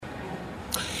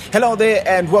Hello there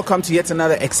and welcome to yet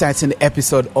another exciting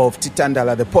episode of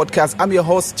Titandala, the podcast. I'm your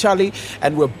host, Charlie,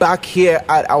 and we're back here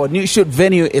at our new shoot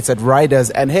venue. It's at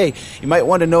Riders. And hey, you might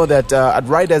want to know that at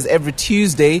Riders every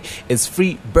Tuesday is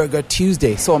Free Burger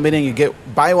Tuesday. So meaning you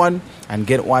buy one and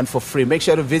get one for free. Make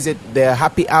sure to visit their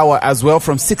happy hour as well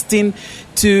from 16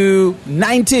 to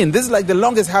 19. This is like the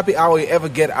longest happy hour you ever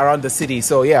get around the city.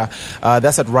 So yeah,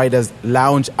 that's at Riders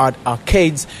Lounge at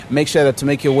Arcades. Make sure to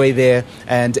make your way there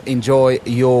and enjoy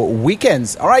your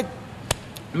weekends. All right.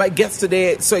 My guest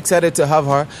today, so excited to have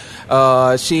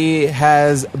her. She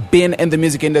has been in the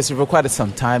music industry for quite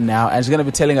some time now, and she's going to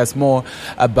be telling us more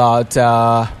about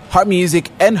her music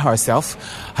and herself.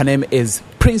 Her name is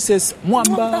Princess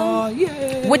Mwamba.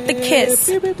 Yeah. With the kiss.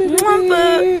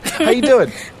 Mwamba. How you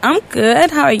doing? I'm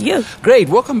good. How are you? Great.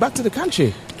 Welcome back to the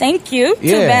country. Thank you.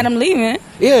 Yeah. Too bad I'm leaving.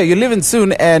 Yeah, you're leaving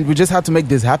soon, and we just had to make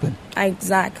this happen.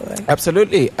 Exactly.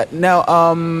 Absolutely.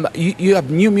 Now, you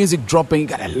have new music dropping. You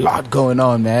got a lot going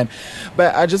on, man.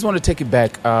 But I just want to take it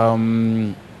back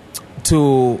to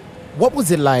what was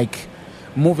it like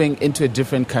moving into a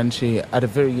different country at a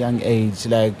very young age?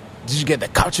 Like, did you get the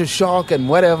culture shock and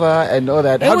whatever and all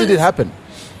that? How did it happen?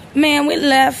 Man, we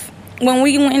left when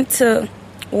we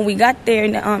got there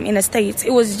in the States.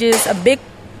 It was just a big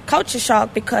culture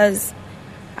shock because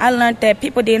I learned that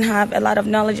people didn't have a lot of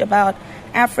knowledge about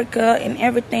Africa and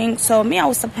everything. So I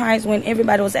was surprised when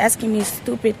everybody was asking me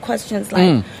stupid questions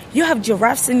like, you have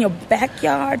giraffes in your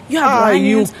backyard? You have lions? Are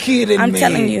you kidding me? I'm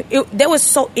telling you. They were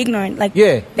so ignorant. Like,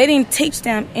 they didn't teach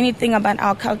them anything about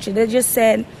our culture. They just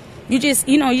said, you just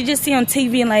see on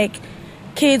TV like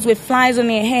kids with flies on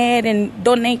their head and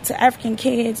donate to African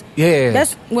kids. Yeah.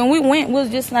 That's when we went, we was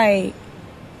just like,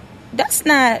 that's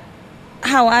not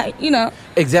how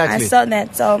exactly. I saw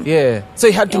that. So so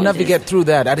you had to navigate through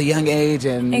that at a young age,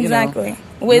 and exactly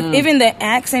with even the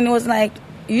accent. It was like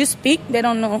you speak, they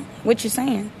don't know what you're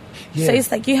saying. So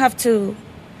it's like you have to,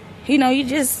 you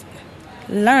just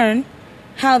learn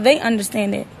how they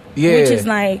understand it. Which is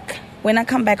like when I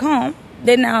come back home,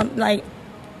 they now like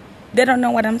they don't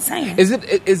know what I'm saying. Is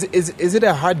it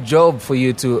a hard job for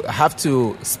you to have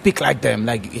to speak like them?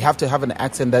 Like you have to have an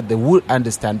accent that they would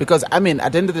understand? Because I mean,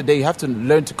 at the end of the day, you have to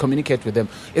learn to communicate with them.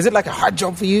 Is it like a hard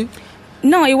job for you?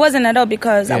 No, it wasn't at all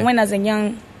because I went as a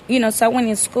young, so I went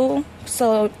in school.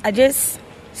 So I just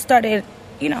started,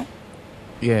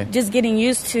 just getting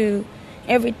used to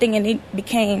everything, and it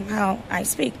became how I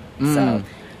speak. So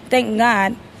thank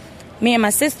God. Me and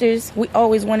my sisters, we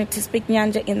always wanted to speak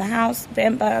Nyanja in the house.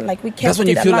 Vemba, like we kept it alive. That's when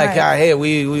you feel like, hey,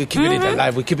 we're keeping it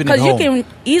alive. We're keeping it home. Because you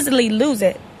can easily lose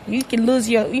it. You can lose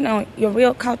your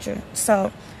real culture.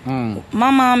 So my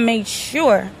mom made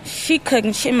sure she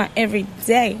cooking shima every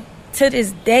day. To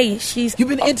this day, You've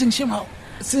been eating shima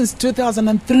since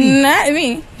 2003. Not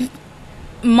me.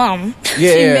 Mom.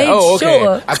 Yeah, she made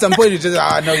sure. At some point, you just,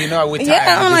 no, we're tired.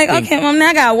 Yeah, I'm like, okay, Mom, now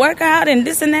I got to work out and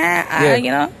this and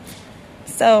that,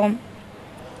 So...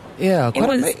 Yeah,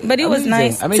 it was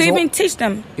nice to even teach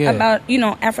them about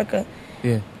Africa.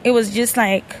 Yeah, it was just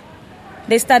like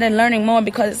they started learning more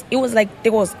because it was like they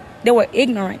were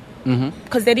ignorant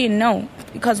because they didn't know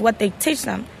because what they teach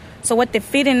them. So what they're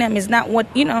feeding them is not what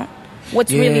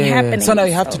what's really happening. So now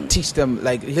you have to teach them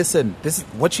like, listen, this is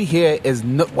what you hear is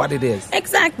not what it is.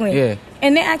 Exactly. Yeah,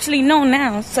 and they actually know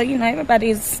now. So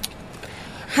everybody's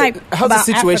hype. How's the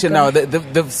situation Africa. now?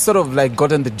 They've sort of like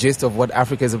gotten the gist of what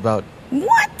Africa is about.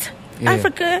 What? Yeah.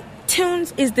 Africa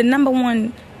tunes is the number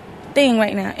one thing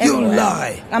right now. Everywhere. You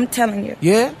lie. I'm telling you.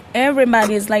 Yeah?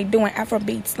 Everybody is like doing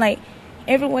Afrobeats. Like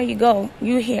everywhere you go,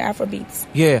 you hear Afrobeats.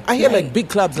 Yeah. I hear like big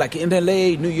clubs like in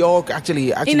LA, New York,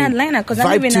 actually in Atlanta, because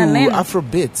I live in Atlanta.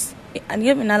 Afrobeats. I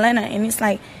live in Atlanta, and it's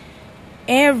like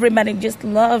everybody just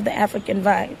love the African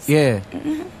vibes. Yeah.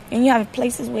 And you have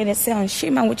places where they sell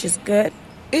shima, which is good.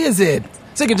 Is it?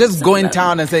 So you can just go in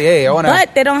town and say, hey, I want to...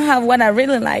 But they don't have what I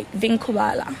really like,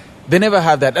 Vinkubala. They never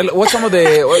have that. What's some of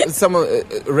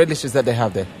the relishes that they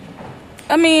have there?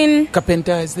 I mean...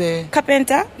 Kapenta is there.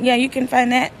 Kapenta, yeah, you can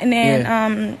find that. And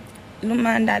then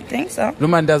Lumanda, I think so.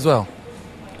 Lumanda as well.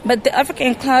 But the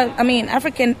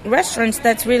African restaurants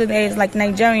that's really there is like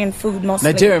Nigerian food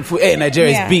mostly. Nigerian food. Hey,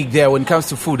 Nigeria is big there when it comes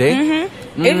to food, eh?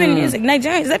 Even music.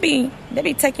 Nigerians, they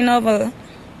be taking over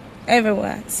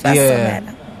everywhere. It's so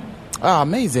bad. Oh,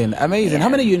 amazing. Yeah. How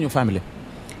many are you in your family?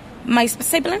 My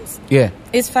siblings? Yeah.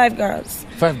 It's 5 girls.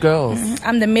 5 girls?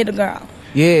 I'm the middle girl.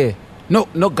 Yeah.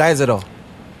 No guys at all?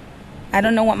 I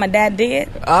don't know what my dad did.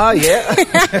 Oh, yeah.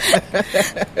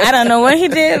 I don't know what he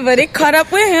did, but it caught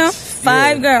up with him.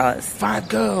 5 girls. 5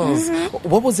 girls.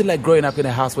 What was it like growing up in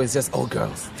a house where it's just all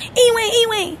girls?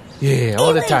 Iwe. Yeah,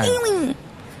 all the time.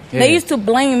 Yeah. They used to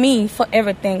blame me for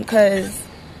everything because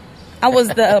I was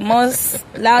the most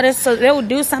loudest, so they would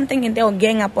do something and they would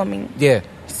gang up on me. Yeah.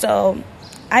 So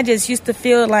I just used to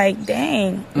feel like,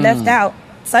 dang, left out.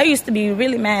 So I used to be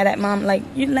really mad at mom, like,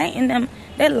 you letting them,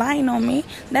 they're lying on me.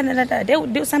 Da, da, da, da. They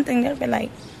would do something, they'd be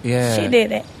like, Yeah. she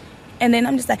did it. And then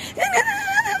I'm just like,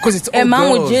 Because it's all and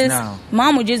girls now.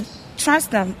 mom would just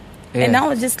trust them. Yeah. And I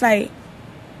was just like,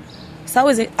 so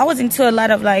I was into a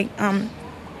lot of like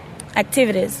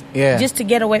activities, Yeah. just to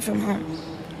get away from home.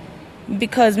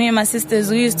 Because me and my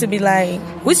sisters, we used to be like,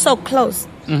 we're so close.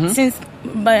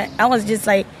 But I was just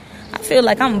like, I feel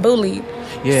like I'm bullied.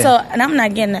 Yeah. So, and I'm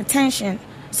not getting attention.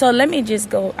 So let me just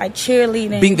go. I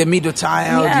cheerleading. Being the middle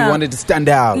child, Yeah. you wanted to stand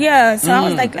out. Yeah. So I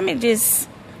was like, let me just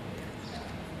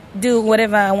do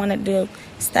whatever I want to do.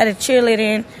 Started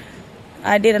cheerleading.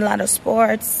 I did a lot of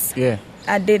sports. Yeah.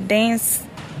 I did dance,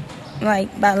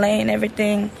 like ballet and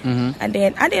everything. I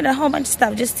did a whole bunch of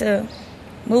stuff just to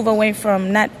move away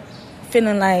from not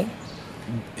feeling like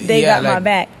they got my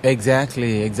back.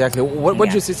 Exactly. What Yeah.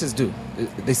 do your sisters do?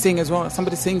 They sing as well?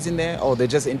 Somebody sings in there? Or they're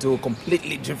just into a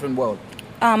completely different world?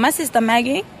 My sister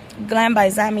Maggie, Glam by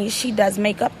Zami, she does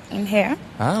makeup and hair.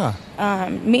 Ah.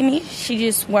 Mimi, she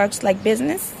just works like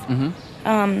business.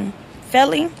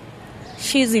 Feli,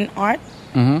 she's in art.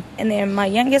 And then my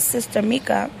youngest sister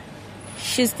Mika,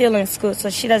 she's still in school, so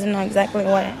she doesn't know exactly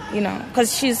what,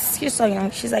 because she's so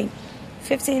young. She's like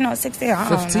 15 or 16. I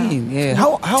don't know. 15, yeah.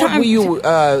 How old were you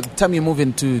time you moved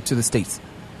into the States?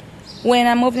 When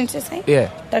I moved into the States? Yeah.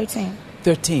 13.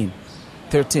 13.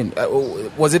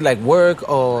 Was it like work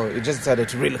or you just decided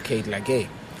to relocate like, hey?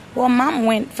 Well, mom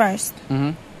went first.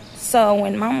 So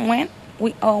when mom went,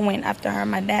 we all went after her.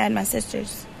 My dad, my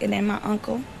sisters, and then my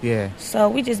uncle. Yeah. So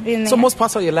we just been there. So most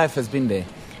parts of your life has been there?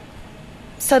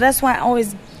 So that's why I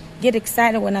always get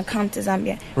excited when I come to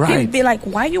Zambia. Right. People be like,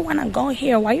 why you want to go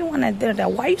here? Why you want to do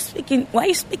that? Why you speaking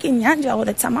Nyanja all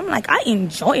the time? I'm like, I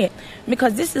enjoy it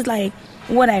because this is like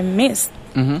what I missed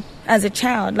as a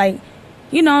child. Like,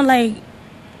 like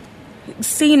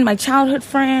seeing my childhood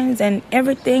friends and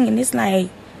everything. And it's like,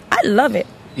 I love it.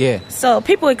 Yeah. So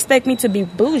people expect me to be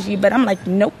bougie, but I'm like,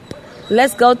 nope.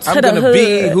 Let's go to I'm the gonna hood.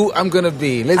 be who I'm gonna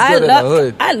be. Let's go to the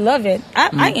hood. I love it.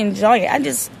 I enjoy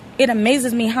it. It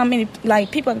amazes me how many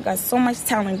people got so much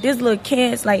talent. These little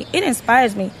kids, it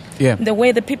inspires me. Yeah. The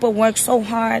way that people work so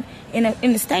hard in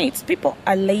the States, people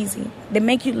are lazy. They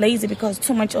make you lazy because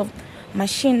too much of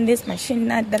machine this, machine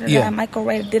that,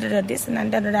 microwave, this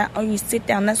and that, or you sit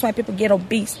down. That's why people get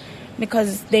obese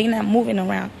because they're not moving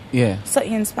around. Yeah. So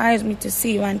it inspires me to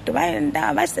see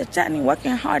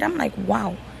working hard. I'm like,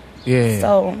 wow. Yeah.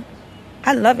 So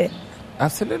I love it.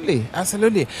 Absolutely.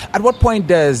 At what point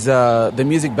does the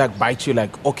music bag bite you?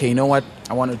 Like, okay, you know what?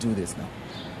 I want to do this now.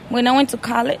 When I went to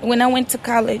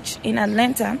college in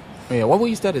Atlanta. Yeah. What were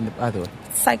you studying, by the way?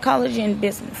 Psychology and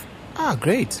business. Ah,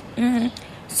 great.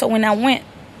 So when I went,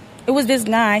 it was this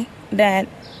guy that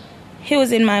he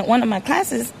was in one of my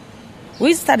classes.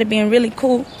 We started being really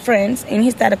cool friends, and he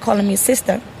started calling me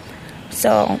sister.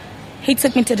 So he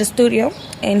took me to the studio,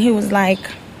 and he was like,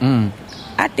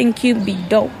 I think you'd be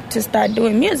dope to start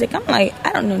doing music. I'm like,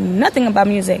 I don't know nothing about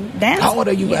music. Dance? How old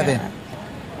are you by then?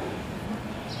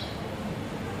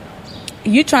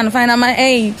 You trying to find out my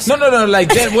age? No.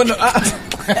 Like then, when,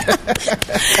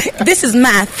 this is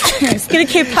math. It's gonna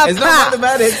keep pop. It's not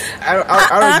mathematics.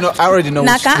 I already know.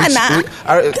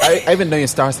 I even know your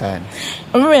star sign.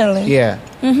 Really? Yeah.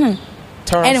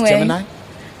 Taurus, anyway, Gemini.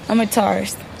 I'm a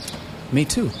Taurus. Me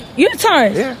too. You're a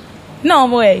Taurus? Yeah. No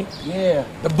way. Yeah.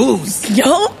 The blues.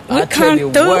 Yo, we come through.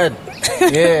 What?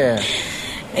 Yeah.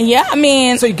 Yeah, I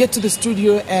mean. So you get to the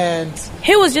studio and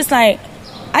he was just like,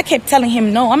 I kept telling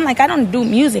him no. I'm like, I don't do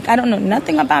music. I don't know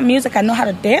nothing about music. I know how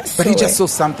to dance. But he just saw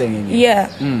something in you. Yeah.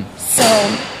 So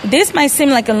this might seem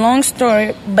like a long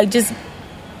story, but just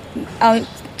I'll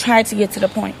try to get to the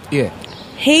point. Yeah.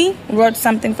 He wrote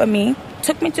something for me,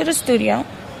 took me to the studio,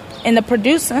 and the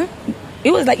producer,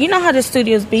 it was like, you know how the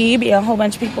studios be a whole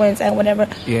bunch of people inside, whatever.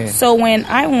 Yeah. So when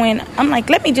I went, I'm like,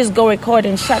 let me just go record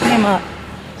and shut him up.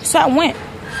 So I went.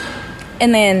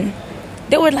 And then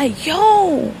they were like,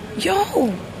 yo, you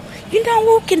know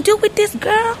what we can do with this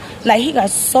girl? Like, he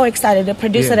got so excited, the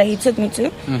producer that he took me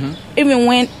to. Even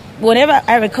when, whatever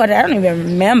I recorded, I don't even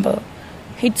remember.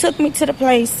 He took me to the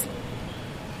place.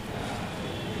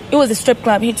 It was a strip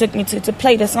club he took me to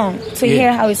play the song, to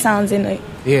hear how it sounds in it.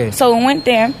 Yeah. So we went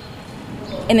there,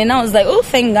 and then I was like, oh,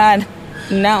 thank God.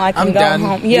 Now I can go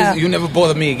home. Yeah. You never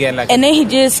bother me again. And then he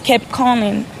just kept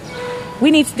calling. We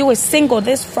need to do a single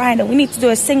this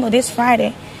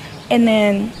Friday. And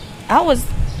then I was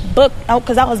booked out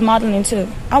because I was modeling too.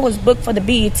 I was booked for the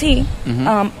BET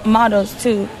models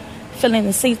to filling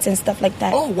the seats and stuff like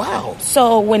that. Oh, wow.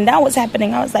 So when that was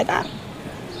happening, I was like,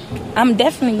 I'm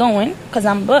definitely going because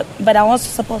I'm booked, but I'm also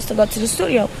supposed to go to the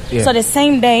studio. Yeah. So the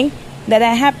same day that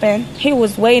happened, he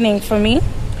was waiting for me.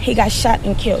 He got shot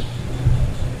and killed.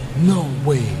 No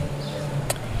way.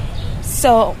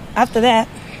 So after that,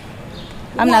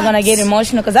 I'm not going to get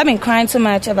emotional because I've been crying too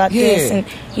much about this.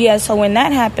 And so when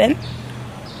that happened,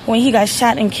 when he got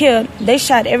shot and killed, they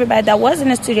shot everybody that was in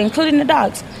the studio, including the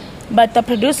dogs. But the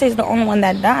producer is the only one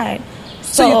that died.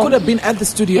 So you could have been at the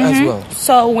studio as well.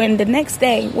 So when the next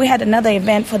day, we had another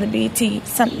event for the BET,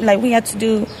 something like we had to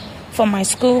do for my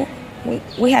school.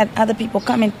 We had other people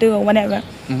coming through or whatever.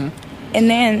 And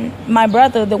then my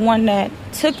brother, the one that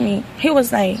took me, he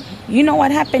was like, you know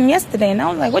what happened yesterday? And I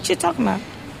was like, what you talking about?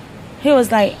 He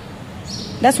was like,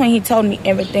 that's when he told me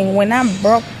everything. When I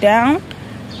broke down,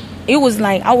 it was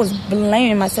like I was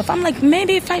blaming myself. I'm like,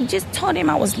 maybe if I just told him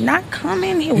I was not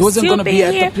coming, he wasn't going to be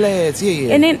at the place.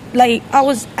 Yeah. And then, like,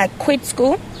 I quit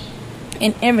school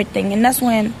and everything. And that's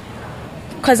when,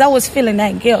 because I was feeling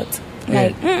that guilt.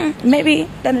 Like, maybe,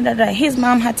 His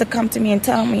mom had to come to me and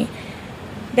tell me,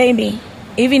 baby,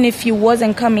 even if you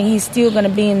wasn't coming, he's still going to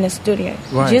be in the studio.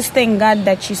 Right. Just thank God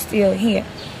that you're still here.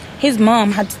 His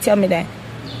mom had to tell me that.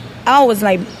 I was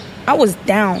like, I was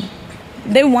down.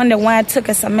 They wondered why I took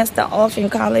a semester off in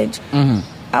college.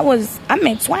 I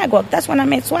met Swag Walk. That's when I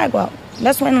met Swag Walk.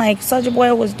 That's when, like, Soulja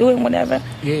Boy was doing whatever.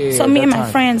 So me and my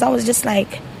friends, I was just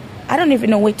like, I don't even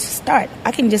know where to start.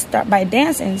 I can just start by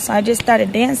dancing. So I just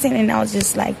started dancing, and I was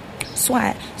just like,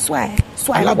 swag.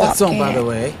 I love that song, by the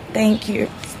way. Thank you.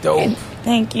 Dope. And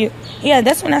thank you. Yeah,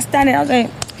 that's when I started. I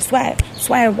was like,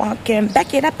 swag walking,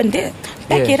 back it up and dip,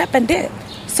 back it up and dip.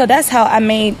 So that's how I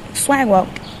made Swag Walk.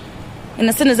 And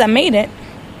as soon as I made it,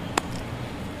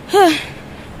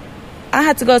 I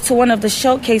had to go to one of the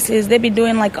showcases. They be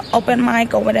doing like an open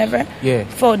mic or whatever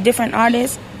for different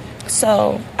artists.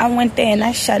 So I went there and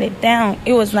I shut it down.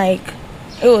 It was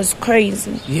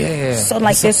crazy. Yeah. So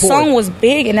like the song was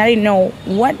big and I didn't know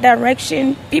what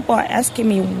direction. People are asking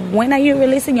me, when are you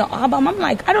releasing your album? I'm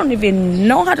like, I don't even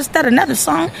know how to start another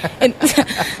song. And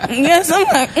yes, I'm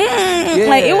like,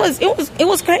 like it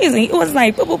was crazy. It was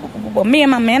like me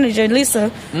and my manager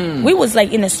Lisa, we was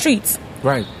like in the streets.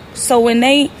 Right. So when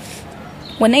they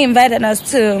invited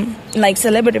us to like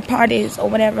celebrity parties or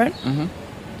whatever,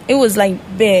 it was like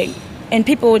big. And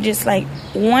people were just like,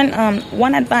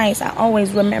 one advice I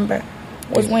always remember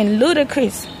was when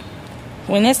Ludacris,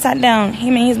 when they sat down,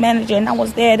 him and his manager, and I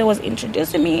was there, they was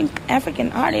introducing me,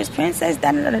 African artist, princess,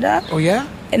 da-da-da-da-da. Oh, yeah?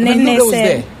 And then they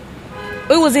said,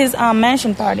 it was his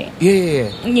mansion party.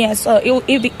 Yeah, so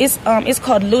it's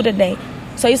called Luda Day.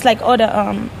 So it's like all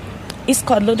the, it's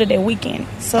called Luda Day weekend.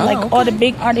 So all the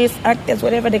big artists, actors,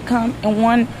 whatever, they come in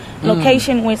one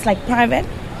location where it's like private.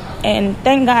 And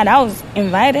thank God I was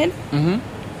invited.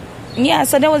 Yeah,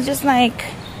 so that was just like,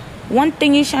 one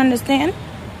thing you should understand,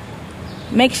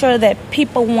 make sure that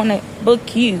people want to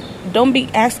book you. Don't be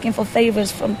asking for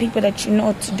favors from people that you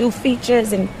know to do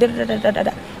features and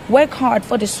da-da-da-da-da-da. Work hard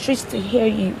for the streets to hear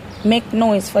you. Make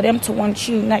noise for them to want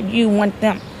you, not you want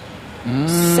them.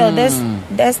 So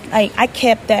that's like, I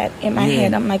kept that in my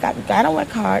head. I'm like, I gotta work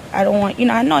hard. I don't want,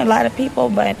 I know a lot of people,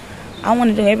 but I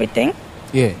want to do everything.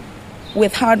 Yeah.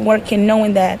 With hard work and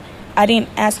knowing that I didn't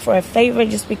ask for a favor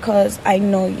just because I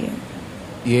know you.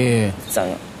 Yeah.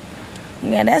 So,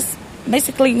 yeah, that's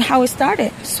basically how it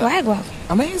started. Swag Walk.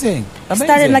 Amazing. It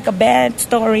started like a bad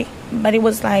story, but it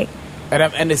was like...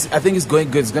 And I think it's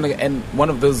going good. It's going to end one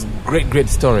of those great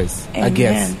stories, I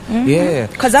guess. Yeah.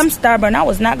 Because I'm stubborn. I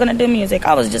was not going to do music.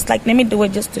 I was just like, let me do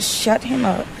it just to shut him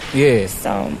up. Yeah.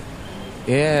 So...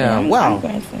 Yeah, wow.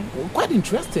 I'm quite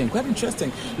interesting.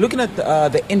 Looking at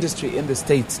the industry in the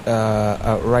States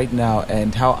right now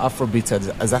and how Afrobeat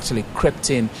has actually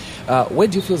crept in, where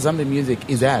do you feel Zambian music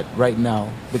is at right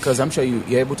now? Because I'm sure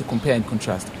you're able to compare and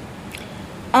contrast.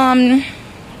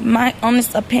 My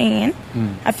honest opinion,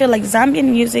 I feel like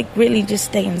Zambian music really just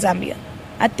stay in Zambia.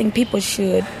 I think people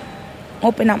should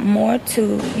open up more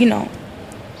to,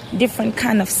 different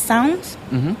kind of sounds,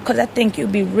 because I think it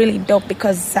would be really dope,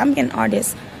 because Zambian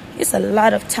artists, it's a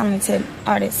lot of talented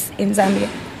artists in Zambia.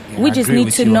 We just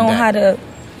need to know how to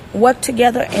work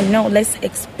together and know, let's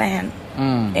expand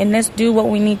and let's do what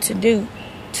we need to do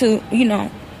to,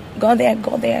 go there,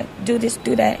 do this,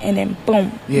 do that, and then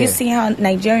boom. You see how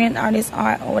Nigerian artists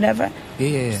are or whatever?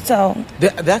 Yeah. So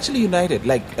they're actually united.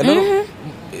 Like a lot of,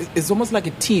 it's almost like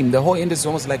a team. The whole industry is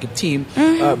almost like a team.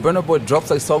 Burna Boy drops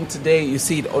a song today. You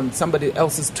see it on somebody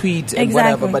else's tweet and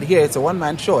whatever. But here it's a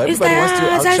one-man show. Everybody wants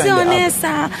to outshine the other.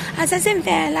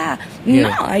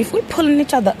 No, if we're pulling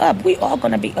each other up, we all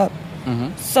gonna be up.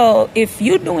 So if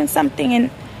you're doing something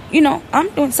and, I'm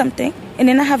doing something, and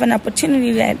then I have an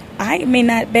opportunity that I may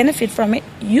not benefit from it,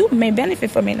 you may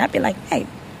benefit from it, and I'd be like, hey,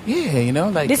 yeah,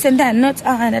 like this and that, not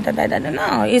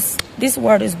no. This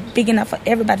world is big enough for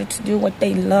everybody to do what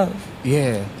they love.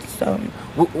 Yeah. So,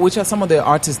 which are some of the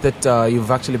artists that you've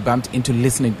actually bumped into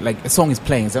listening? Like a song is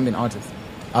playing, Zambian artists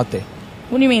out there.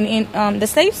 What do you mean in the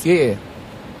States? Yeah.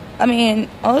 I mean,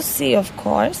 OC, of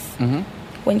course.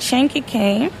 When Shanky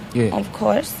came, of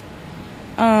course.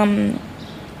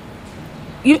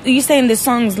 You saying the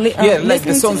songs? Like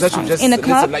the songs that you just in the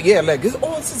club. Like it's a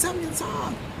Zambian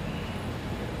song.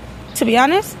 To be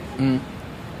honest,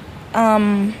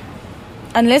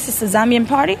 unless it's a Zambian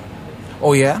party.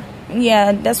 Oh yeah.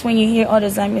 Yeah, that's when you hear all the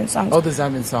Zambian songs. All the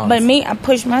Zambian songs. But me, I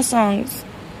push my songs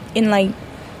in I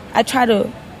try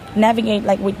to navigate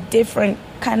with different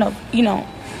kind of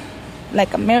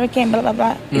like American blah blah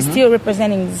blah. It's still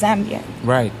representing Zambia.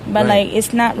 Right. But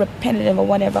it's not repetitive or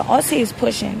whatever. Aussie is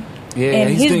pushing. Yeah, and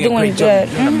he's doing a great good.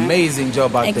 job. An amazing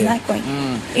job out there. Exactly.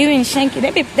 Even Shanky,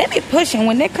 they be pushing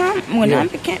when they come. When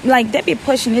they be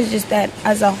pushing. It's just that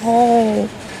as a whole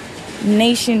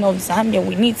nation of Zambia,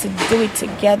 we need to do it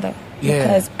together. Yeah.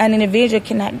 Because an individual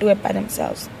cannot do it by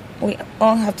themselves. We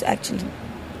all have to actually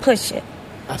push it.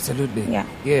 Absolutely. Yeah.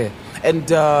 Yeah. And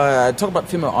talk about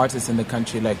female artists in the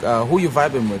country. Like who you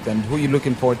vibing with and who you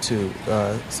looking forward to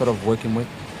sort of working with.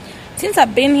 Since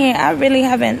I've been here, I really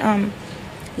haven't.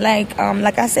 Like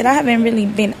I said, I haven't really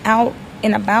been out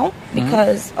and about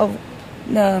because of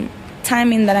the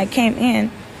timing that I came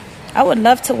in. I would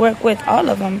love to work with all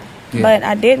of them, but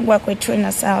I did work with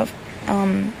Trina South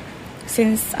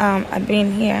since I've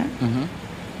been here.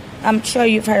 I'm sure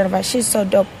you've heard of her. She's so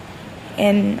dope.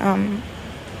 And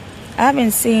I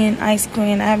haven't seen Ice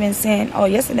Queen. I haven't seen...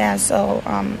 yesterday I saw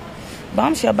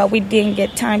Bombshell, but we didn't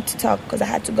get time to talk because I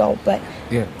had to go. But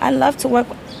I love to work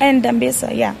with... And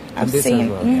Dambisa, I've seen...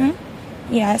 Well,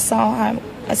 I saw her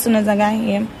as soon as I got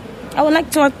here. I would like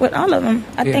to work with all of them.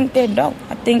 I think they're dope.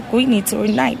 I think we need to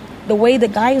unite. The way the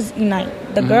guys unite,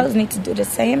 the girls need to do the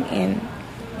same and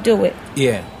do it.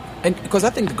 Yeah. And because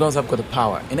I think the girls have got the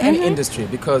power in any industry,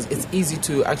 because it's easy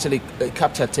to actually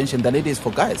capture attention than it is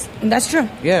for guys. That's true.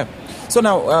 Yeah. So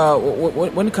now,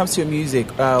 when it comes to your music,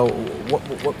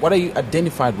 what are you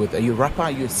identified with? Are you a rapper,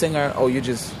 are you a singer, or you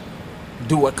just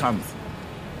do what comes?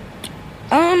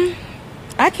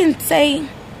 I can say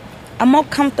I'm more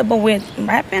comfortable with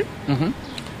rapping.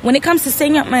 When it comes to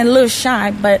singing, I'm a little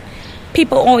shy, but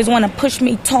people always want to push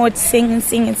me towards singing,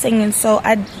 so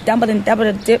I double and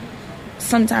dip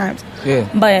sometimes. Yeah.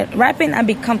 But rapping, I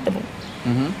be comfortable.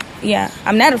 Yeah.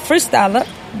 I'm not a freestyler,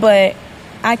 but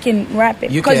I can rap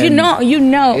it. Because you know,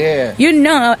 I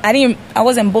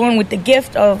wasn't born with the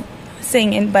gift of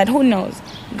singing, but who knows?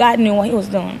 God knew what he was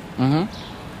doing.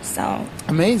 So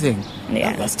amazing.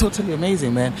 Yeah. That's totally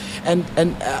amazing, man. And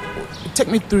take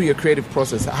me through your creative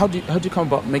process. How do you come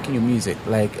about making your music?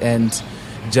 And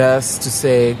just to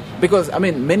say, because I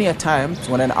mean, many a times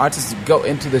when an artist go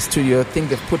into the studio, think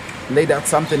they've laid out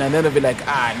something, and then they'll be like,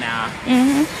 nah.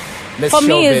 Let's for show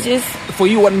me, it. it's just... For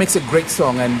you, what makes a great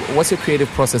song, and what's your creative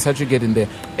process? How'd you get in there?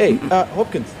 Hey,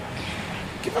 Hopkins,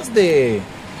 give us can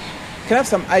I have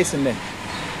some ice in there?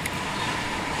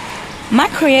 My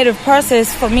creative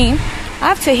process, for me, I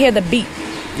have to hear the beat.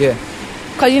 Yeah.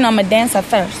 Because, I'm a dancer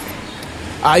first.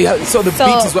 So the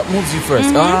beat is what moves you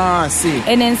first. I see.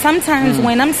 And then sometimes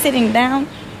when I'm sitting down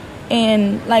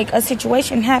and, a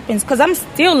situation happens, because I'm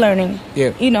still learning.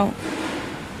 Yeah.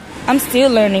 I'm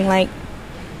still learning,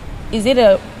 is it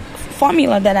a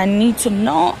formula that I need to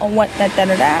know, or what, or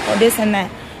this and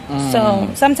that? So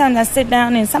sometimes I sit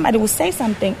down and somebody will say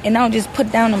something, and I'll just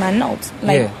put down on my notes.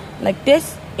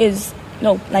 This is...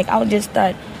 No, I'll just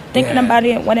start thinking about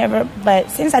it, whatever.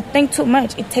 But since I think too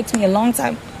much, it takes me a long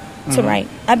time to write.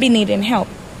 I be needing help.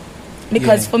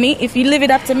 Because for me, if you leave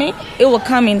it up to me, it will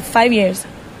come in 5 years.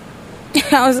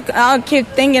 I'll keep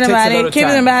thinking about it,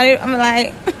 I'm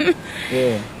like,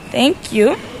 thank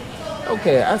you.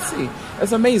 Okay, I see.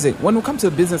 That's amazing. When we come to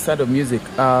the business side of music,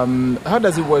 how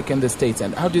does it work in the States?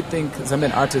 And how do you think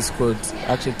Zambian artists could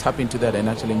actually tap into that and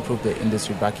actually improve the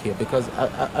industry back here? Because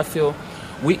I feel...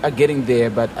 we are getting there,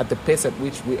 but at the pace at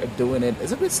which we are doing it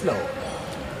is a bit slow.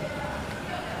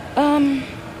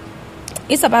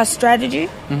 It's about strategy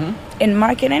and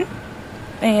marketing.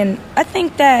 And I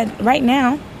think that right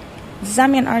now,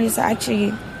 Zambian artists are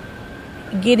actually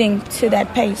getting to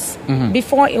that pace.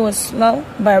 Before it was slow,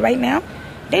 but right now,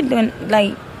 they're doing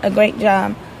a great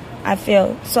job, I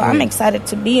feel. So I'm excited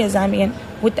to be a Zambian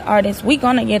with the artists. We're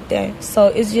going to get there.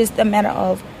 So it's just a matter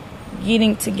of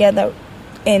getting together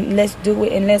and let's do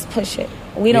it and let's push it.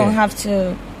 We don't have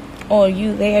to or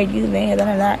you there, da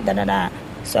da da da da da.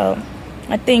 So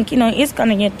I think it's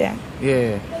gonna get there.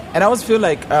 Yeah, and I always feel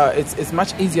like it's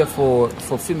much easier for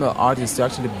female artists to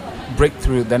actually break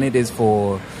through than it is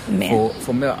for male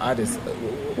artists.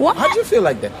 What? How do you feel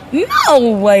like that?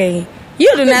 No way.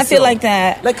 You do not feel like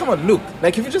that. Like, come on, look.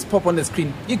 Like, if you just pop on the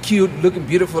screen, you're cute, looking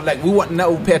beautiful. Like, we want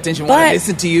now pay attention, we want to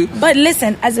listen to you. But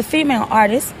listen, as a female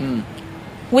artist,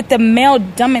 with the male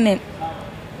dominant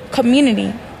community,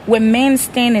 where men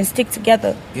stand and stick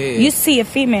together, you see a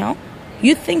female,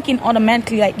 you thinking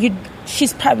automatically like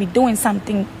she's probably doing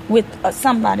something with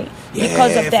somebody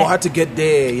because of that. For her to get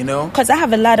there, Because I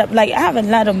have a lot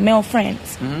of male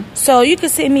friends. So you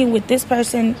could see me with this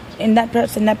person and that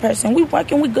person. We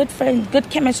working with good friends, good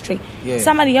chemistry.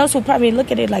 Somebody else will probably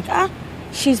look at it like,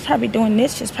 she's probably doing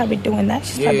this, she's probably doing that,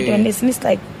 she's probably doing this, and it's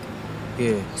like,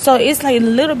 so it's like a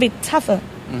little bit tougher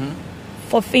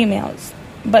for females,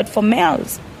 but for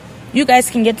males. You guys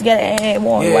can get together, hey,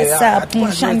 what's up,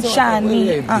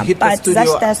 shiny, but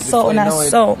that's so,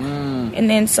 and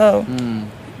then so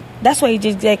that's why it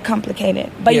just get complicated.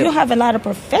 But you have a lot of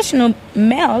professional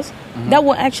males that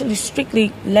will actually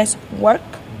strictly let's work,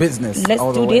 business. Let's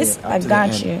do this. I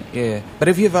got you. Yeah, but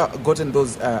have you ever gotten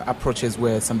those approaches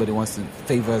where somebody wants to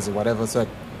favors or whatever, so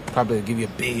probably give you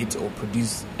a beat or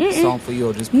produce a song for you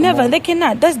or just promote? Never. They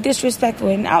cannot. That's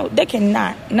disrespectful. No, they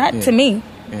cannot. Not to me.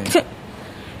 Yeah.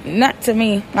 Not to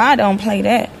me. I don't play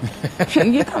that.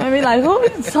 You come at me like, who are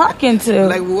you talking to?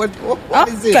 Like, what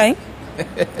is it?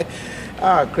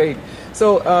 Okay. Great.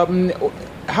 So,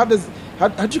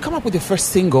 how'd you come up with your first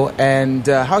single, and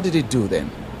how did it do then?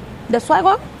 The Swag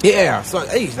Walk? Yeah. So,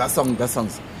 hey, that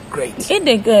song's great. It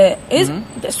did good.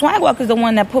 The Swag Walk is the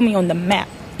one that put me on the map.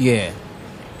 Yeah.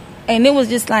 And it was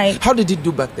just like... How did it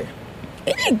do back there?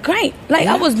 It did great. Like,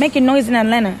 I was making noise in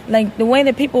Atlanta. Like, the way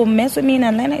that people mess with me in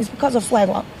Atlanta is because of Swag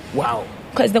Walk. Wow.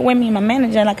 Because the way me and my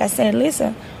manager, like I said,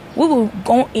 listen, we will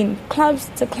go in clubs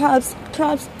to clubs,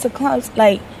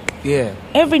 like,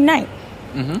 every night.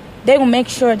 They will make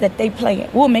sure that they play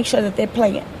it. We'll make sure that they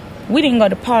play it. We didn't go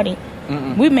to party.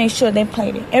 We made sure they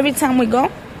played it. Every time we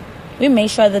go, we made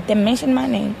sure that they mentioned my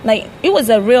name. Like, it was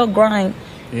a real grind.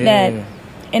 And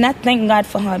I thank God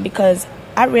for her, because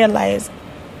I realized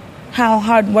how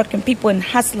hard-working people and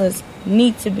hustlers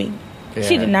need to be. Yeah.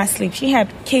 She did not sleep. She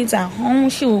had kids at home.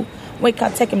 She would wake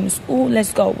up, take them to school.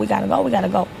 Let's go. We gotta go. We gotta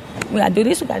go. We gotta do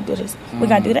this. We gotta do this. We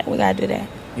gotta do that. We gotta do that.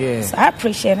 Yeah. So I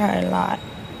appreciate her a lot.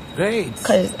 Great.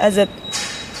 Because as a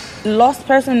lost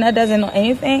person that doesn't know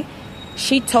anything,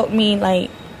 she taught me like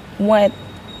what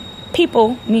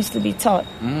people needs to be taught.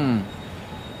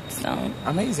 So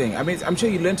amazing. I mean, I'm sure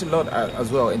you learned a lot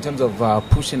as well in terms of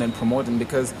pushing and promoting,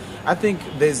 because I think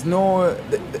there's no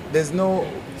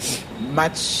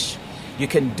much you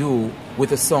can do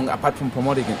with a song apart from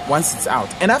promoting it once it's out.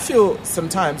 And I feel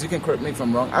sometimes, you can correct me if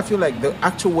I'm wrong, I feel like the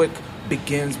actual work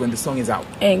begins when the song is out.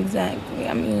 Exactly.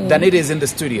 I mean, than it is in the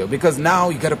studio, because now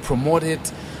you got to promote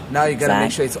it. Now you got to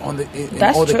make sure it's on in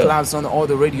all the clubs, on all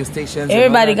the radio stations.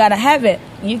 Everybody got to have it.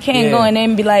 You can't go in there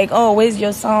and be like, oh, where's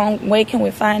your song? Where can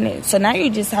we find it? So now you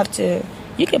just have to,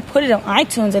 you can put it on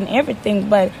iTunes and everything,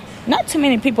 but not too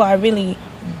many people are really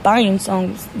buying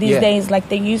songs these days like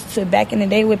they used to back in the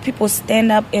day, where people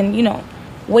stand up and,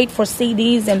 wait for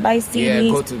CDs and buy CDs.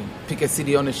 Yeah, go to pick a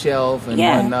CD on the shelf and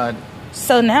whatnot.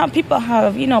 So now people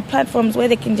have, platforms where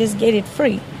they can just get it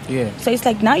free. Yeah. So it's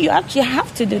like now you actually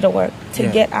have to do the work to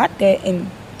get out there and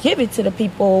give it to the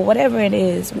people, whatever it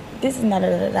is. This is not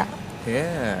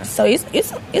Yeah. So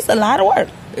it's a lot of work.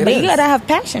 You gotta have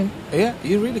passion. Yeah,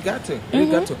 you really got to. You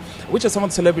got to. Which are some of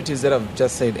the celebrities that have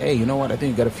just said, hey, you know what, I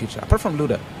think you got a future? Apart from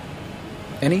Luda.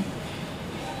 Any?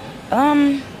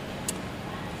 I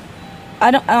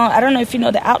don't know if you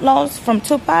know the Outlaws from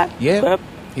Tupac group.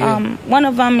 Yeah. One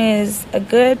of them is a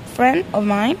good friend of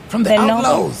mine. From the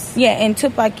Outlaws? Yeah, and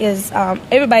Tupac is,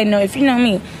 everybody know, if you know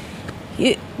me,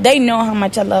 they know how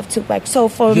much I love Tupac. So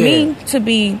for me to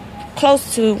be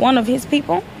close to one of his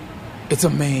people, it's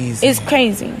amazing. It's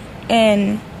crazy.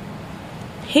 And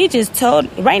he just told,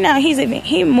 right now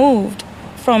he moved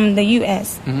from the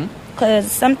U.S. because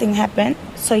something happened.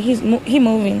 So he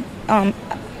moving. I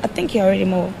think he already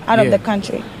moved out of the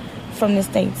country from the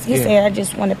States. He said, I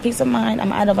just want a peace of mind.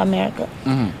 I'm out of America.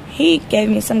 He gave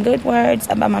me some good words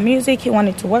about my music. He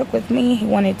wanted to work with me. He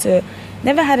wanted to,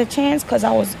 never had a chance because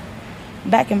I was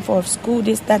back and forth, school,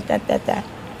 this, that.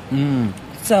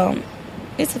 So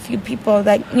it's a few people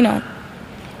that,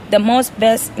 the most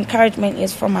best encouragement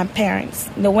is from my parents.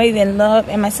 The way they love,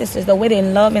 and my sisters, the way they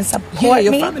love and support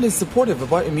your me. family is supportive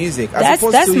about your music. As That's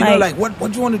opposed to, my, like, what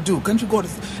do you want to do? Can't you go to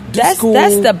school?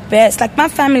 That's the best. Like, my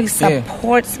family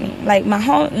supports me. Like, my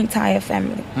whole entire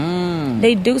family.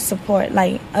 They do support,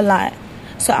 like, a lot.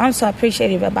 So I'm so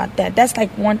appreciative about that. That's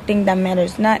like one thing that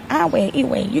matters. Not, wait,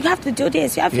 you have to do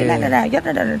this. You have to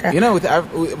You know, with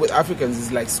Africans,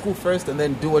 it's like school first and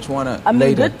then do what you want to I mean,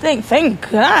 later. good thing. Thank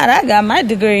God I got my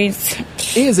degrees.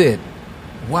 Is it?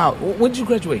 Wow. When did you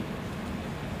graduate?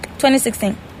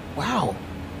 2016. Wow.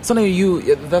 So now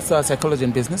that's psychology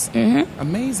and business? Mm-hmm.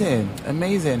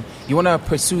 Amazing. You want to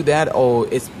pursue that, or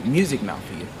it's music now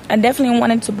for you? I definitely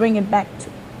wanted to bring it back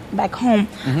home.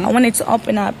 Mm-hmm. I wanted to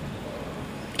open up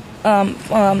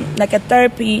like a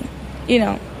therapy,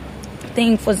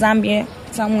 thing for Zambia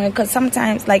somewhere. Because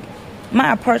sometimes, like,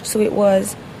 my approach to it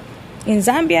was, in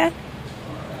Zambia,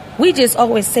 we just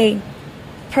always say,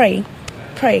 pray.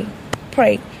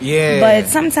 Yeah. But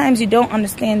sometimes you don't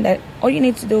understand that all you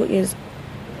need to do is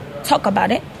talk about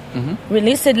it,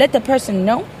 release it, let the person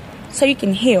know, so you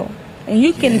can heal. And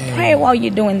you can pray while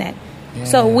you're doing that. Yeah.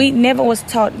 So we never was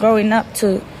taught growing up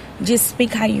to just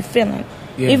speak how you feeling.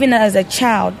 Yeah. Even as a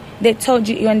child, they told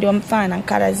you you're doing fine and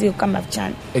Karazil come up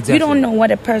chan. Exactly. You don't know what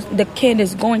the kid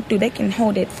is going through. They can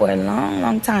hold it for a long,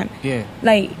 long time. Yeah.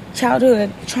 Like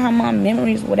childhood trauma,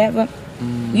 memories, whatever.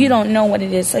 You don't know what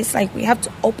it is. So it's like we have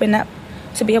to open up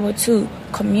to be able to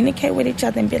communicate with each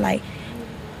other and be like,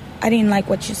 I didn't like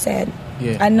what you said.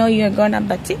 Yeah. I know you're going to,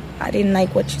 but I didn't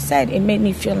like what you said. It made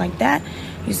me feel like that.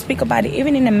 You speak about it,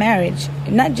 even in a marriage,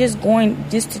 not just going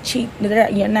just to cheat,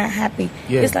 that you're not happy.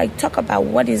 Yeah. It's like, talk about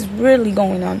what is really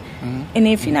going on. And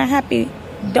if you're not happy,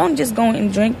 don't just go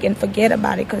and drink and forget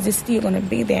about it, because it's still going to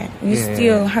be there. And you're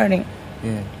still hurting.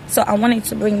 Yeah. So I wanted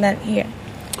to bring that here.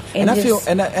 And I feel,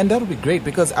 and that would be great,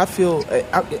 because I feel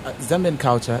Zambian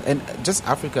culture and just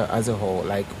Africa as a whole,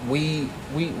 like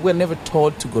we're never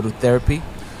taught to go to therapy.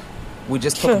 We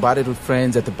just talk about it with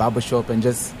friends at the barbershop and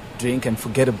just drink and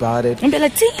forget about it. And be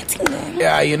like,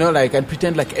 yeah, and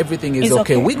pretend like everything is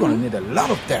okay. We're going to need a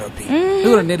lot of therapy. We're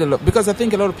going to need a lot, because I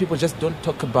think a lot of people just don't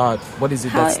talk about what is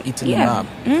it that's eating them up,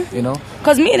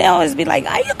 Because me, they always be like,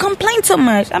 you complain too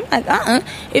much. I'm like,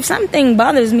 if something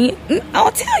bothers me,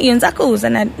 I'll tell you in Zakus,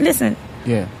 and I listen.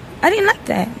 Yeah. I didn't like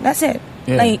that. That's it.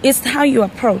 Yeah. Like, it's how you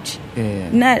approach. Yeah.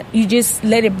 Not you just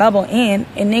let it bubble in,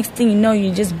 and next thing you know,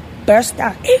 you just burst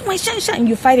out. Anyway, and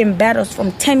you're fighting battles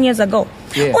from 10 years ago.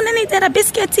 Yeah.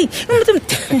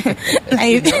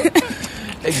 Like,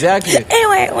 exactly.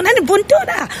 Anyway,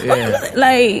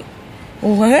 like,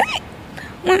 what?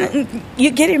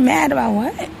 You're getting mad about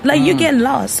what? Like, you get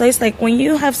lost. So it's like, when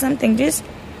you have something, just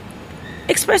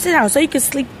express it out so you can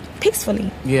sleep peacefully.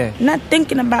 Yeah. Not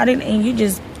thinking about it, and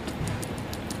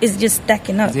it's just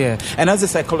stacking up. Yeah. And as a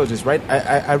psychologist, right,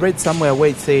 I read somewhere where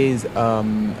it says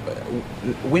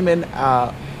women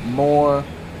are more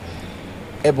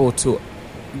able to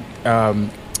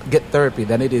get therapy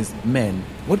than it is men.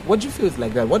 What do you feel is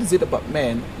like that? What is it about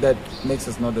men that makes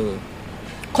us not do it?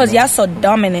 Because you're so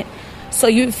dominant. So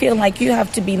you feel like you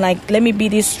have to be like, let me be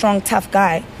this strong, tough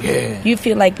guy. Yeah. You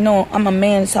feel like, no, I'm a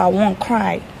man, so I won't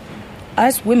cry.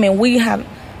 Us women, we have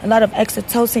a lot of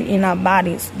oxytocin in our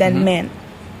bodies than men.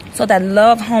 So that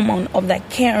love hormone of that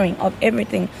caring of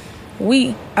everything,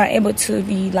 we are able to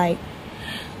be like,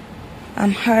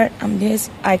 I'm hurt, I'm this,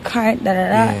 I cried,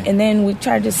 and then we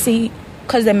try to see,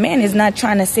 because the man is not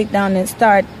trying to sit down and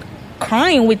start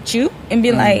crying with you and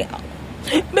be like,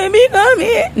 baby, come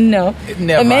here. No.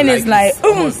 Never. The man is like,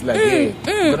 I'm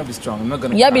gonna be strong. I'm not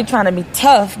gonna. Yeah, be trying to be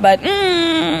tough, but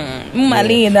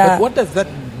But what does that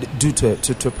do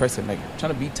to a person? Like,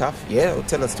 trying to be tough? Yeah,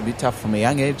 tell us to be tough from a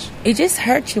young age. It just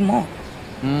hurts you more.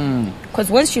 Because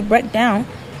once you break down,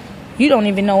 you don't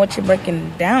even know what you're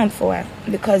breaking down for,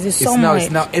 because it's so much.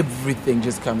 It's now everything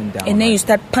just coming down. And then you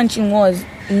start punching walls,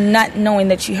 not knowing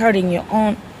that you're hurting your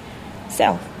own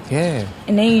self. Yeah.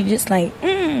 And then you just like,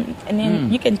 and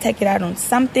then you can take it out on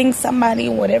something, somebody,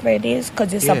 whatever it is,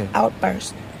 because it's an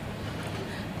outburst.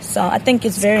 So I think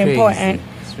it's very important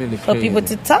really for people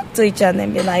to talk to each other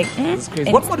and be like, That's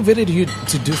crazy. What motivated you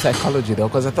to do psychology, though?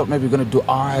 Because I thought maybe you're going to do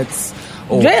arts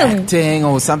or acting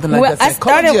or something like that.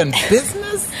 Psychology and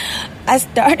business? I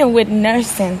started with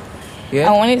nursing. Yeah.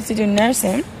 I wanted to do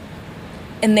nursing.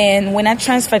 And then when I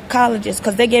transferred colleges,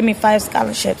 because they gave me 5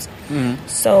 scholarships.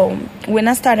 So when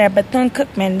I started at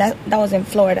Bethune-Cookman, that was in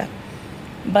Florida.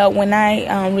 But when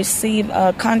I received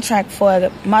a contract for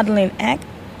the modeling act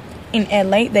in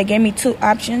LA, they gave me 2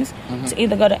 options to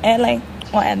either go to LA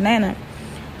or Atlanta.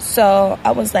 So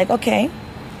I was like, okay,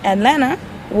 Atlanta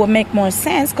will make more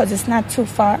sense because it's not too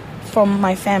far from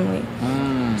my family.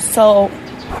 So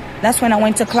that's when I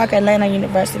went to Clark Atlanta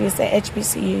University. It's a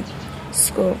HBCU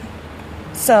school.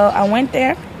 So I went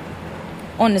there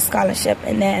on the scholarship,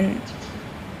 and then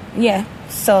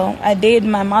so I did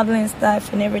my modeling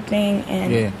stuff and everything,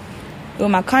 and with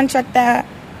my contract there,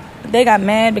 they got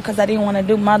mad because I didn't want to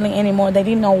do modeling anymore. They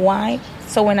didn't know why.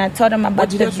 So when I told them about Why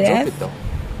did you have to drop it though?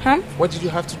 Huh? Why did you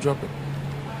have to drop it?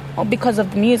 Oh, because of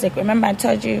the music. Remember I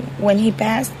told you when he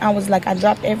passed, I was like, I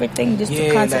dropped everything just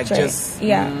to concentrate.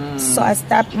 So I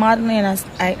stopped modeling, and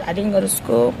I didn't go to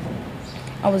school.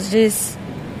 I was just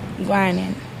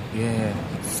grinding. Yeah.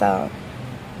 So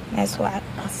that's why.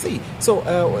 I see. So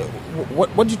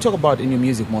what do you talk about in your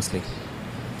music mostly?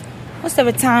 Most of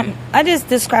the time, I just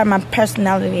describe my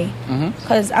personality.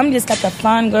 Because I'm just like a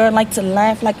fun girl, like to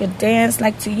laugh, like to dance,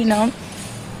 like to,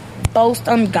 boast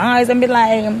on guys and be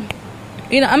like,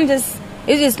 it's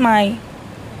just my...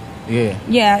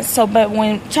 Yeah, so, but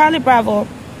when Charlie Bravo,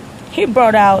 he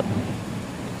brought out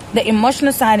the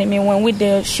emotional side of me when we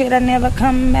did Should I Never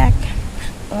Come Back?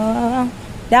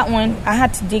 That one, I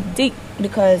had to dig deep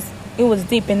because it was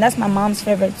deep, and that's my mom's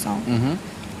favorite song.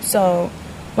 So...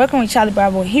 working with Charlie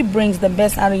Bravo, he brings the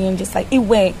best out of you, and just like, it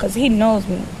went, because he knows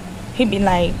me. He be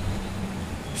like,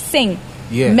 sing.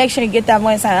 Yeah. Make sure you get that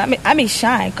voice out. I be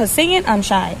shy, because singing, I'm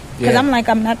shy. Because I'm like,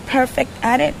 I'm not perfect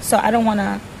at it, so I don't want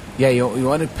to. Yeah, you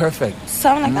want it perfect. So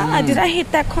I'm like, did I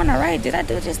hit that corner right? Did I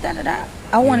do this, da-da-da?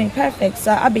 I want it perfect,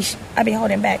 so I be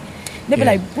holding back. They be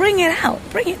like, bring it out,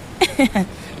 bring it.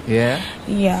 Yeah?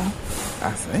 Yeah.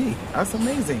 I see. That's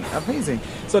amazing. Amazing.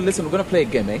 So listen, we're going to play a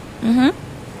game, eh?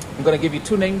 I'm going to give you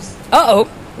two names. Uh-oh.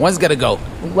 One's got to go.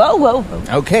 Whoa.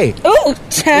 Okay. Ooh,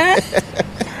 child.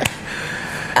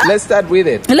 Let's start with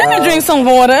it. Let me drink some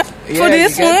water for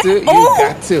this one. You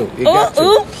got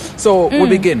to. So we'll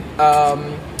begin.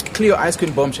 Cleo Ice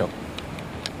Cream Bombshell.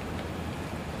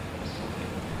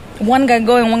 One got to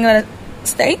go and one got to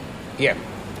stay? Yeah.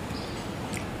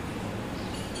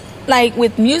 Like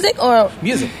with music or?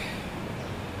 Music.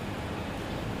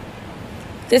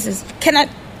 This is...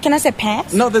 Can I say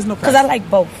pass? No, there's no pass. Because I like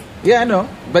both. Yeah, I know.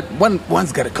 But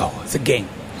one's got to go. It's a game.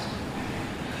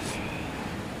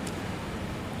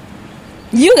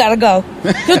 You got to go.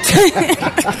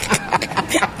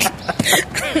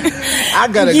 I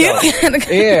got to go. You got to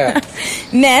go. Yeah.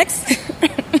 Next.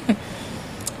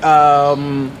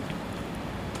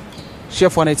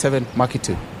 Chef 187, Market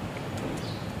 2.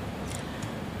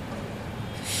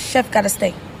 Chef got to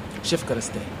stay. Chef got to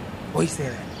stay. Why you say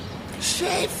that?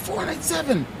 Chef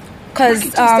 497.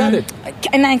 Because,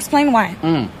 and I explain why.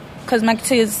 Because Mike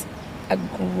T is a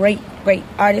great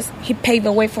artist. He paved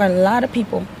the way for a lot of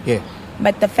people. Yeah.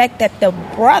 But the fact that the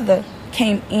brother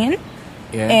came in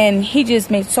and he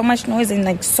just made so much noise and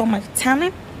like so much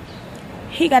talent,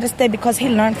 he got to stay because he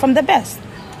learned from the best.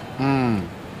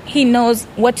 He knows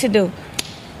what to do.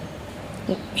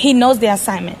 He knows the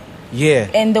assignment. Yeah.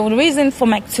 And the reason for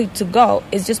Mike T to go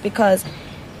is just because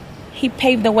he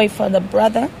paved the way for the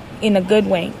brother in a good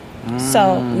way.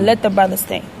 So let the brother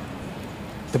stay.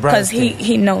 Because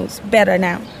he knows better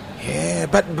now. Yeah,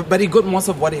 but he got most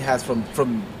of what he has from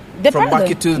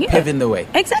Market to paving the way.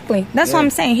 Exactly. That's what I'm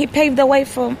saying. He paved the way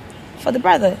for the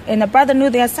brother. And the brother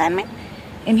knew the assignment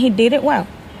and he did it well.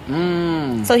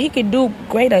 So he could do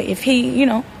greater if he,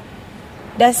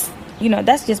 that's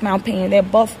just my opinion. They're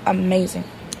both amazing.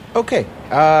 Okay.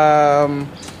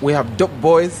 We have Dope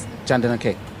Boys, Chandana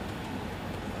K.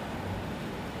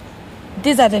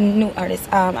 These are the new artists.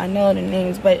 I know the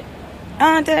names, but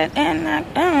who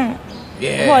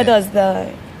does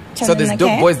the Chandana So there's Dope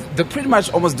K? Boys. They pretty much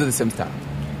almost do the same stuff.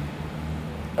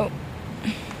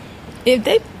 If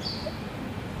they,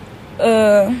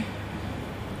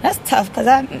 that's tough because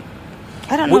I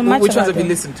don't know much Which about ones have you them.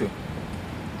 listened to?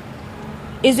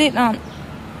 Is it on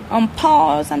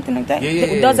Paul or something like that?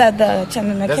 Yeah. Those are the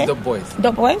Chandana K. That's Dope Boys.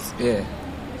 Dope Boys. Yeah.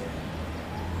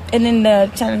 And then the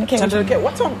Chandana K. Chandana K.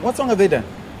 What song have they done?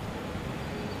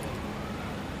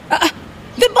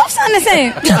 They both sound the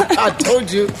same. I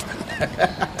told you.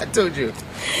 I told you.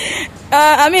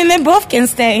 I mean, they both can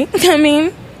stay. I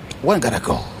mean, One gotta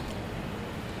go.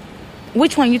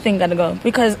 which one you think gotta go?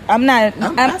 Because I'm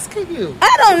asking you.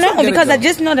 I don't Which one know gotta because go? I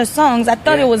just know the songs. I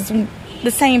thought Yeah. it was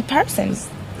the same person.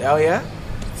 Oh yeah.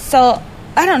 So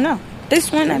I don't know.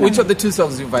 This one. I don't Which know. of the two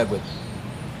songs you vibe with?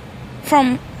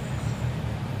 From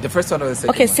The first one or the second?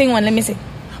 okay, one? sing one. Let me see.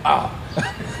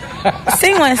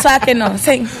 Sing one so I can know.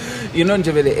 Sing. You know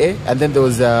Njebele A, and then there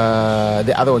was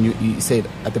the other one you said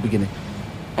at the beginning.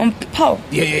 Paul.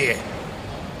 Yeah.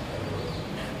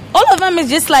 All of them is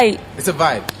just like It's a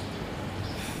vibe.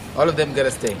 All of them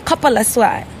gotta stay. couple of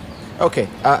swag. Okay.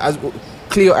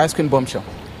 Cleo Ice Cream Bombshell.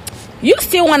 You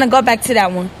still want to go back to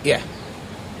that one? Yeah.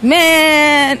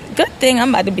 Man, good thing I'm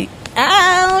about to be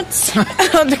out.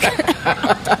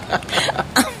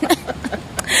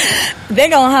 They're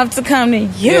going to have to come to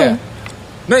you. Yeah.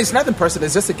 No, it's nothing personal.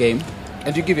 It's just a game.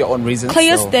 And you give your own reasons.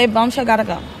 Clear State, Bombshell gotta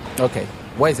go. Okay.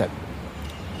 Why is that?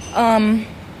 I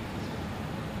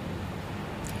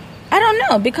don't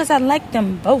know, because I like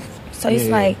them both. So it's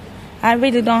like, I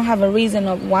really don't have a reason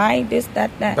of why this,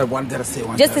 that. But one gotta stay,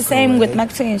 one just the same with Mac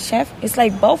Maxwell and Chef. It's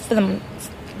like both of them,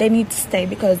 they need to stay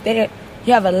because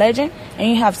you have a legend and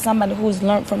you have somebody who's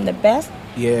learned from the best.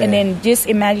 Yeah. And then just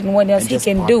imagine what else he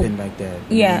can do. Like that.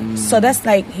 Yeah. So that's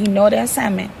like, he know the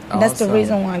assignment. Awesome. That's the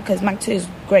reason why, because Maxwell is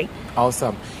great.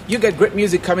 Awesome. You got great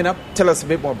music coming up. Tell us a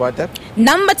bit more about that.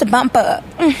 Number to bumper.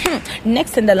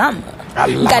 Next in the llama. I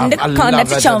love that.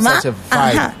 That's such a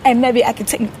vibe. And maybe I can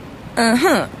take...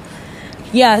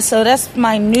 Yeah, so that's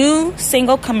my new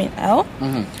single coming out.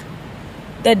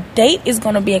 The date is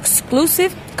going to be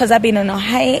exclusive because I've been on a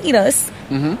hiatus.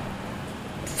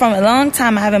 From a long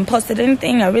time. I haven't posted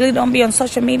anything. I really don't be on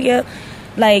social media.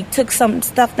 Like, took some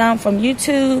stuff down from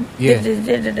YouTube. Yeah.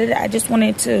 I just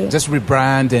wanted to... Just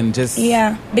rebrand and just...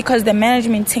 Yeah, because the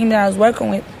management team that I was working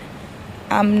with,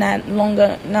 I'm not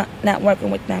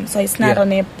working with them. So it's not on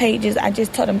their pages. I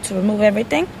just told them to remove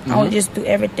everything. I will just do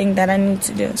everything that I need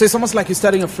to do. So it's almost like you're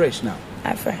starting afresh now.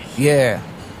 Afresh. Yeah.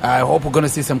 I hope we're going to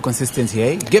see some consistency,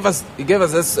 eh? Give us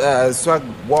this swag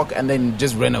walk and then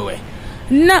just run away.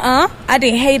 Nuh-uh. I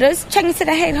did Haters. Check into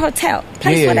the Hate Hotel.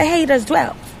 Place where the haters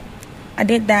dwell. I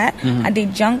did that. I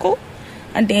did Jungle.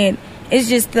 I did... It's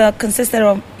just consistent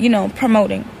of,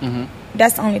 promoting.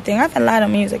 That's the only thing. I have a lot of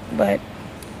music, but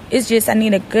it's just I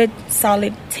need a good,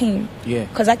 solid team. Yeah.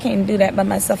 Because I can't do that by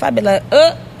myself. I'd be like,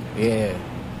 Yeah.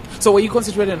 So were you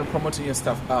concentrating on promoting your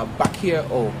stuff back here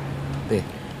or there?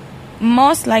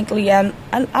 Most likely, I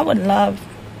would love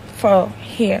for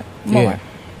here more.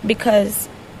 Because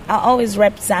I always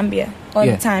rep Zambia all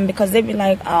the time because they be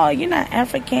like, oh, you're not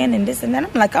African and this and that.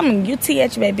 I'm like, I'm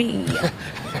UTH, baby.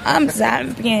 I'm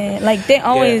Zambian. Like, they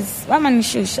always, I'm on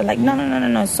shoes. Like,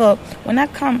 no. So when I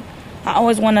come, I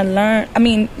always want to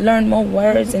learn more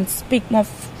words and speak more,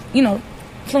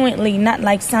 fluently, not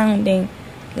like sounding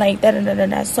like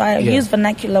da-da-da-da-da. So I use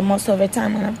vernacular most of the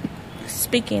time when I'm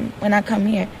speaking, when I come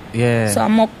here. Yeah. So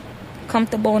I'm more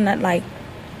comfortable, not like,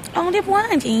 only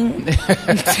wanting.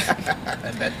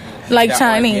 Like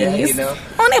Chinese.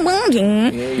 Only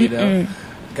wanting. Yeah,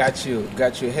 Got you.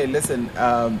 Hey, listen,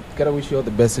 gotta wish you all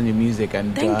the best in your music.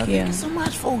 And thank you so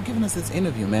much for giving us this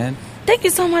interview, man. Thank you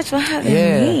so much for having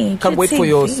me. Can't wait for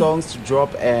your songs to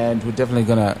drop, and we're definitely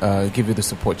gonna give you the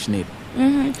support you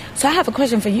need. So I have a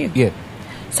question for you. Yeah.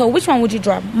 So which one would you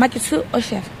drop, Michael Two or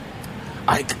Chef?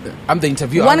 I'm the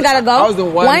interviewer. One gotta go. I was the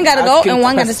one gotta go, and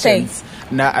one gotta stay.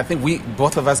 Nah, I think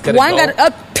both of us gotta go. One gotta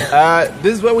up.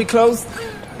 This is where we close.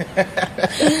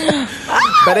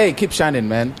 But hey, keep shining,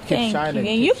 man. Keep shining.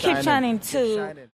 You. And you keep shining too.